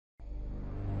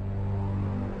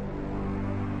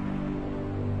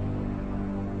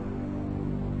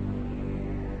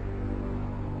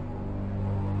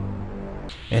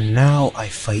And now I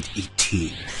fight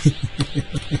 18.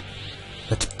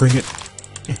 Let's bring it.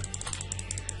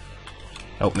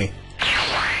 Help me.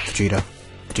 Vegeta.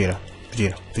 Vegeta.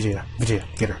 Vegeta. Vegeta. Vegeta.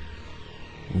 Get her.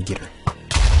 Get her.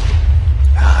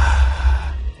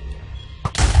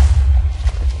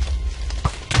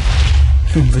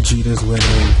 Vegeta's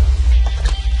winning.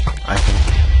 I think.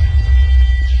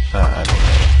 I don't know.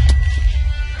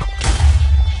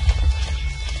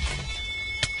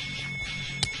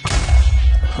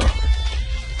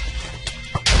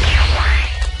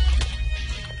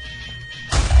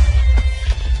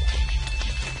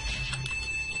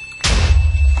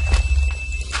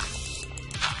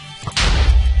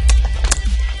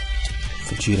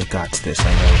 Vegeta got this,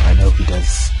 I know he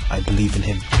does. I believe in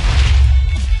him.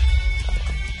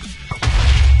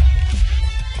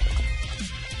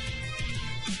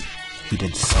 He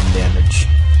did some damage.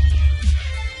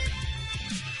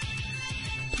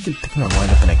 They're gonna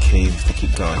wind up in a cave if they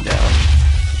keep going down.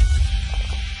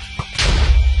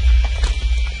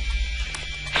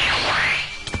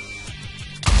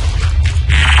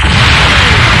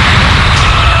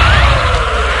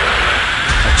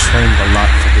 Trained a lot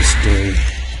for this day,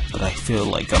 but I feel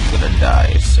like I'm gonna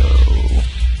die, so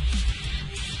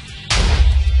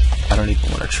I don't even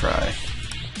want to try.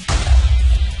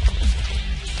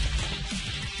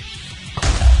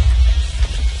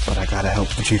 But I gotta help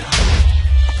Vegeta,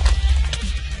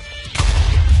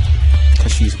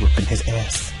 cause she's whipping his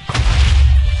ass.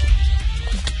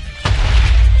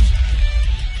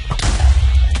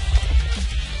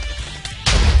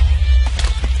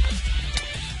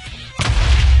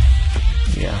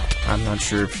 I'm not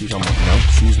sure if she's almost... Nope,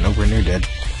 she's nowhere near dead.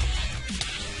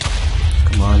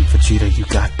 Come on, Vegeta, you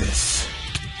got this.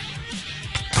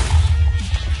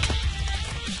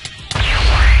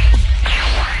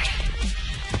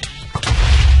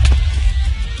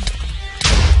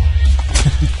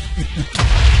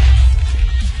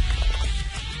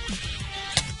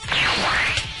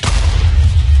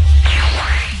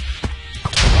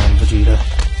 Come on, Vegeta.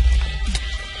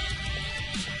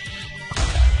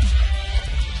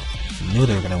 I knew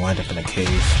they were going to wind up in a cave.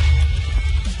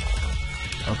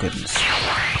 Oh goodness.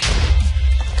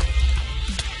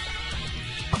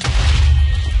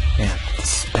 Man,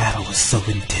 this battle was so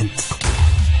intense.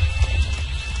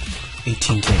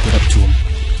 18 can't get up to him.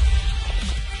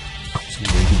 So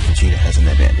maybe Vegeta has an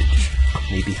advantage.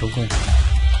 Maybe he'll win.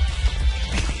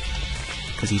 Maybe.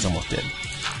 Because he's almost dead.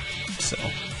 So,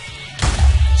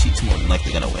 she's more than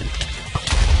likely going to win.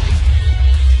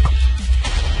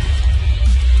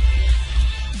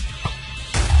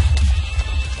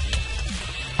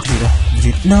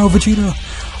 Vegeta. No, Vegeta!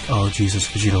 Oh, Jesus,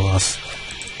 Vegeta lost.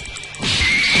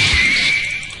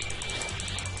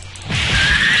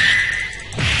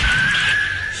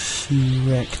 She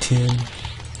wrecked him.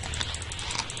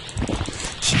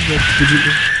 She wrecked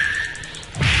Vegeta.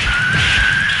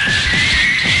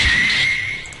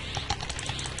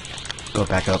 Go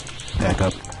back up. Back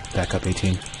up. Back up,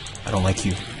 18. I don't like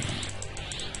you.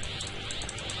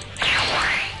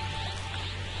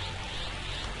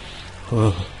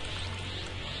 Ugh.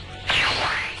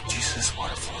 Jesus,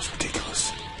 water flow is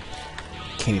ridiculous.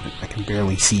 I can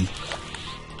barely see.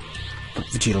 But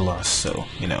Vegeta lost, so,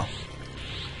 you know.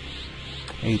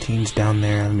 18's down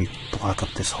there. Let me block up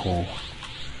this hole.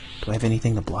 Do I have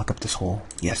anything to block up this hole?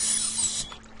 Yes.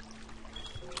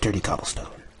 Dirty cobblestone.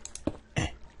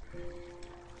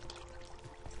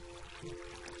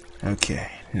 Okay,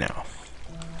 now.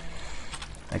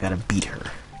 I gotta beat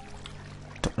her.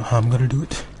 Don't know how I'm gonna do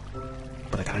it,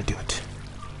 but I gotta do it.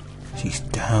 She's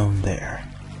down there.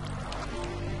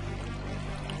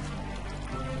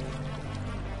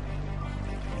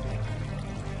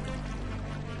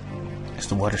 Is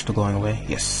the water still going away?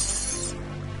 Yes.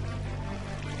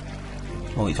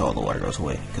 I'll wait till all the water goes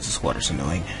away, because this water's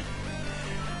annoying.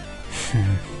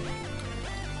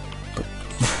 But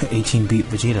 18 beat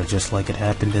Vegeta just like it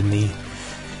happened in the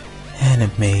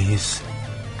animes.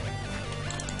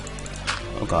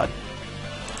 Oh god.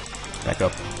 Back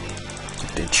up. It's a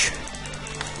bitch.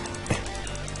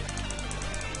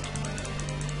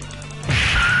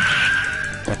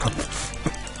 Back up.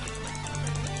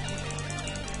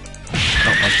 I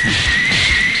don't like you.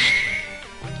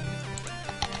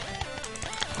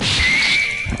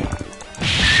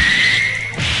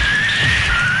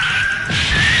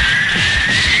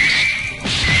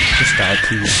 Just die,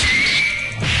 please.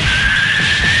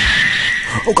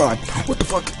 Oh god, what the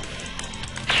fuck?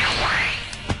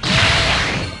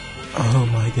 Oh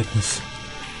my goodness.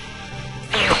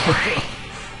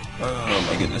 Oh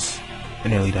my goodness. I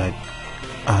nearly died.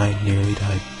 I nearly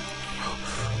died.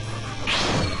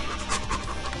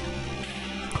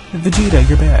 Vegeta,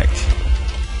 you're back.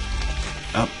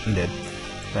 Oh, I'm dead.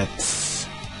 That's...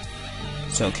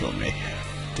 Cell killed me.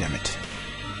 Damn it.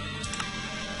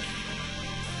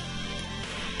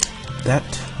 That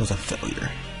was a failure.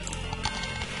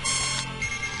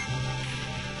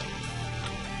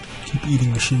 Keep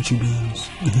eating the Shinchu beans.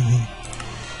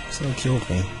 Cell killed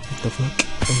me. What the fuck?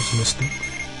 I just missed it.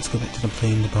 Let's go back to the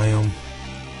plain biome.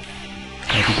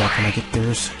 I'll be back when I get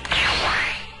theirs.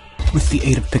 With the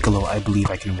aid of Piccolo, I believe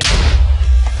I can win.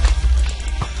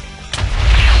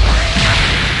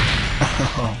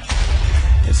 Oh,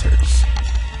 this hurts.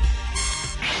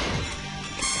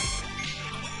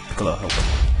 Piccolo, help him.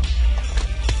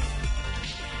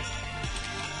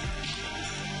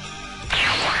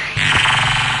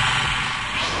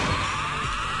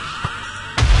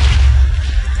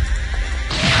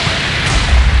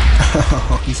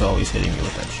 He's always hitting me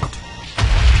with that shit.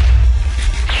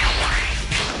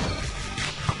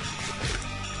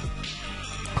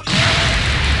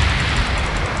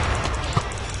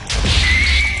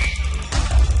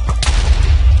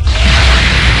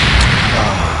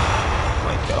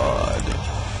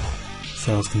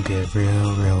 Cells can be a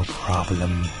real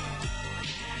problem.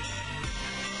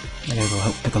 I gotta go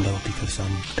help Piccolo because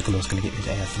Piccolo's gonna get his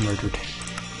ass murdered.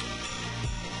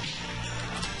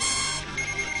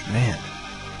 Man,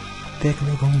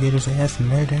 Piccolo gonna get his ass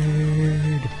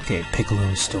murdered. Okay, Piccolo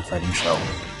is still fighting Cell.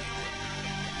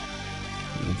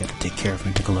 We gotta take care of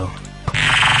him, Piccolo.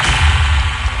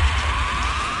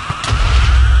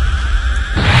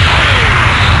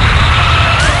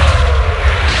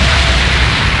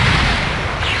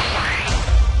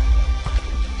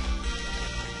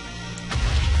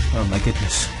 Oh my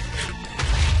goodness.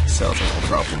 Cell's a whole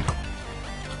problem.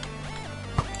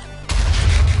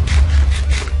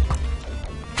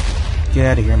 Get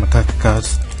out of here,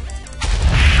 Makakakas.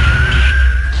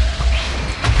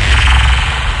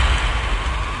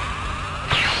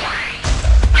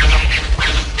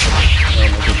 Oh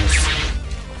my goodness.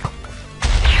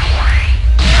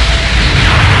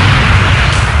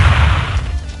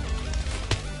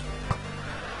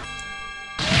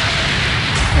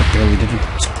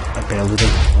 I barely did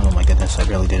it. Oh my goodness, I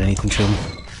barely did anything to him.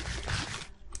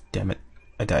 Damn it,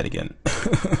 I died again.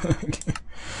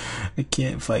 I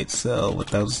can't fight Cell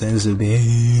without senzu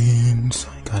beans.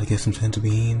 I gotta get some senzu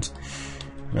beans.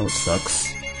 You know what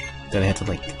sucks? That I had to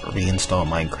like reinstall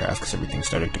Minecraft because everything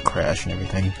started to crash and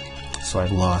everything. So I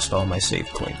lost all my save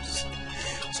coins.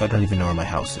 So I don't even know where my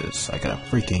house is. I gotta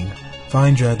freaking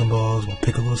find Dragon Balls while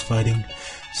Piccolo's fighting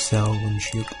Cell and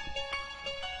shit.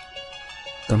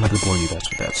 But I'm not gonna bore you guys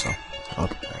with that, so I'll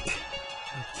be back.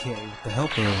 Okay, with the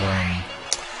help of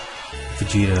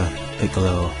Vegeta,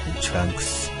 Piccolo, and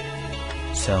Trunks,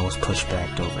 Cell was pushed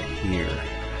back over here.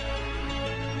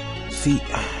 See,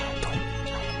 don't.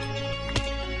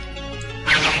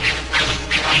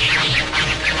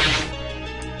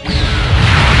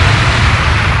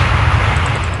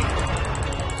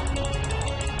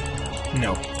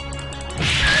 No.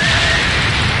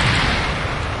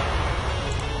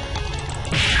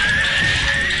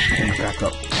 Back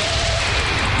up.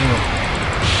 Oh,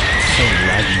 so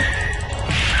laggy.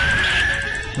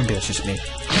 Maybe that's just me.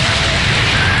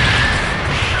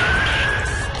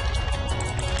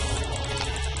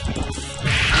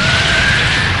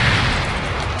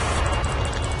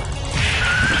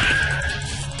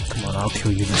 Come on, I'll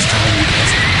kill you this time, you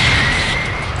bastard.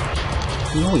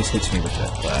 He always hits me with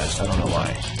that blast, I don't know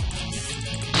why.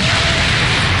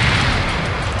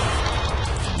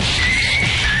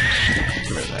 Get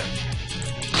rid of that.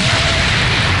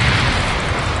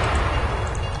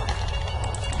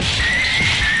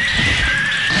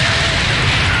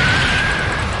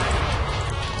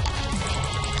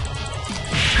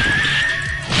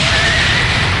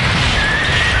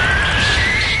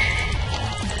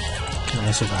 Can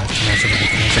I survive? Can I survive?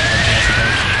 Can I survive? Can I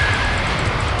survive?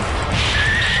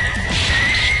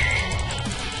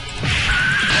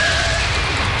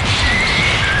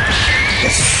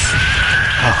 Yes!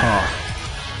 Haha.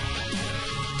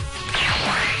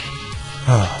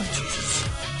 Oh, Jesus.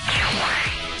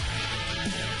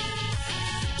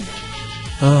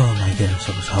 Oh my goodness,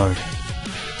 that was hard.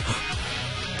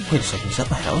 Wait a second, is that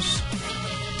my house?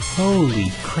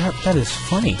 Holy crap, that is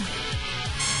funny.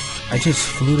 I just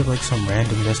flew to like some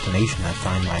random destination. I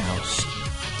find my house.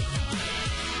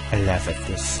 I laugh at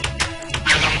this.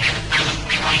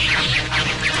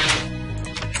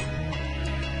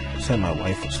 Said my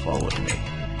wife was following me.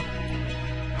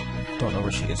 Don't know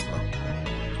where she is though.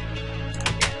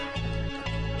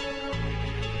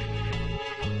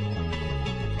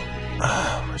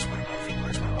 Where's my wife?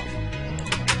 Where's my wife?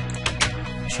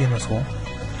 Is she in this hole?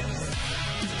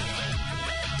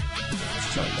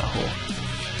 fell in the hole.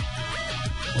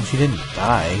 Well, she didn't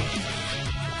die.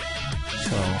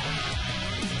 So...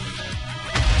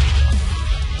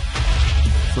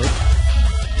 flip.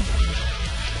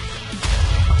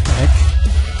 What the heck?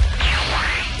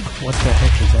 What the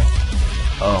heck is that?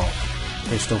 Oh,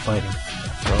 they're still fighting.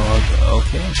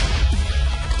 Okay.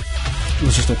 It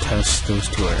was just a test. Those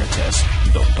two are a test.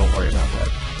 Don't worry about that.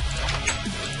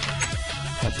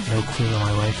 I have no clue where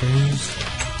my wife is.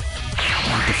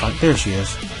 I need to find. There she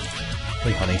is.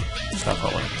 Wait, honey. Stop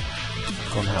calling.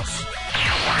 Go in the house.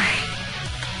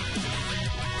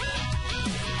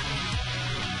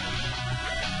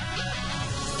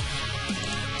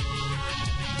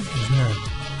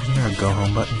 Isn't there a go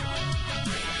home button?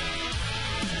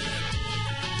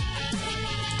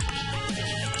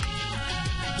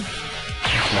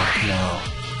 No.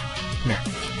 Come here.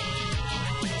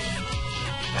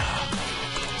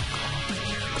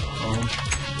 Go home.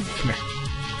 Come here.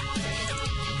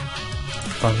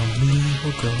 Follow me,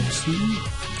 we'll go see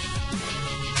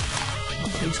a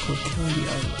place called Candy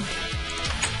Island.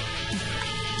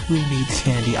 Who needs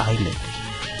Candy Island?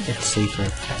 It's safer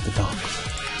at the docks.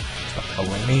 Stop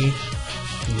following me,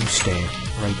 and you stay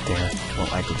right there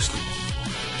while I go to sleep.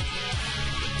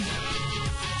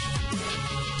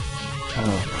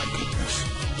 Oh my goodness.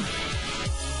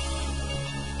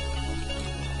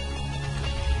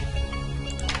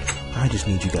 I just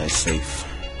need you guys safe.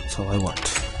 That's all I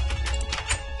want.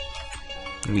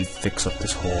 Let me fix up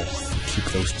this hole and keep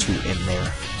those two in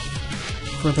there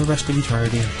for the rest of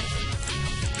eternity.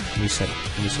 Let me set a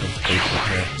date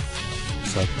here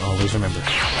so I can always remember. I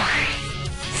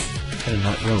did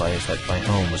not realize that my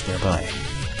home was nearby.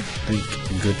 Thank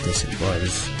goodness it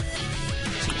was.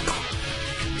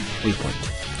 Waypoint.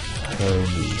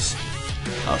 Homies.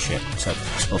 Oh shit, I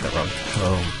spelled that wrong.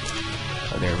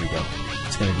 Oh, there we go.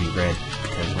 It's gonna be red,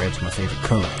 because red's my favorite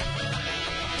color.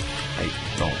 I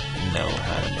don't know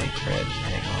how to make red.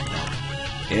 Hang on now.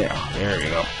 Yeah, there we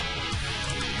go.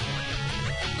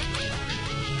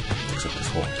 Fix up this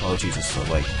hole. Oh Jesus, so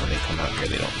like, when they come out here,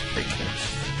 they don't break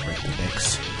the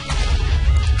necks.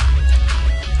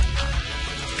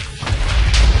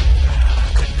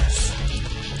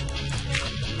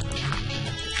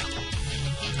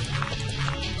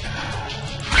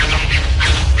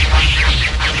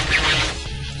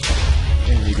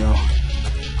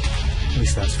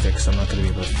 That's fixed. I'm not going to be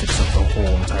able to fix up the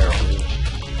whole entire hole.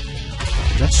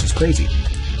 That's just crazy.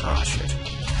 Ah, shit.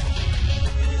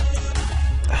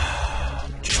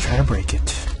 Just try to break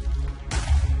it.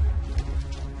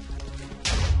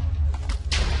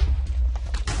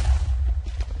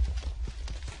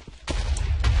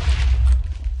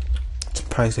 I'm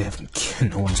surprised they haven't.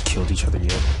 No one's killed each other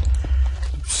yet.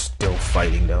 Still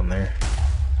fighting down there.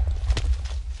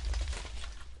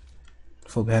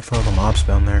 Feel bad for all the mobs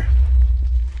down there.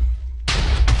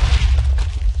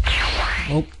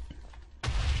 Well,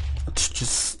 let's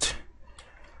just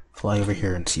fly over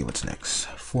here and see what's next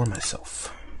for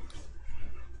myself.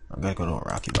 I gotta go to a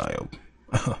rocky biome.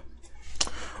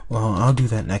 Well, I'll do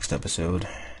that next episode.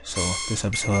 So this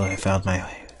episode, I found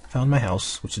my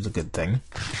house, which is a good thing.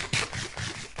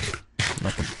 I'm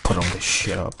not gonna put all this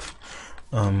shit up.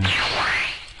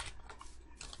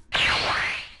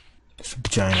 There's a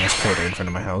giant ass crater in front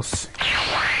of my house.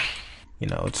 You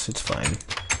know, it's fine.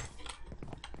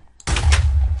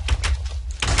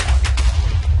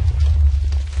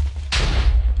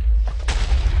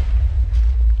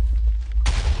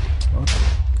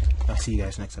 See you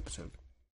guys next episode.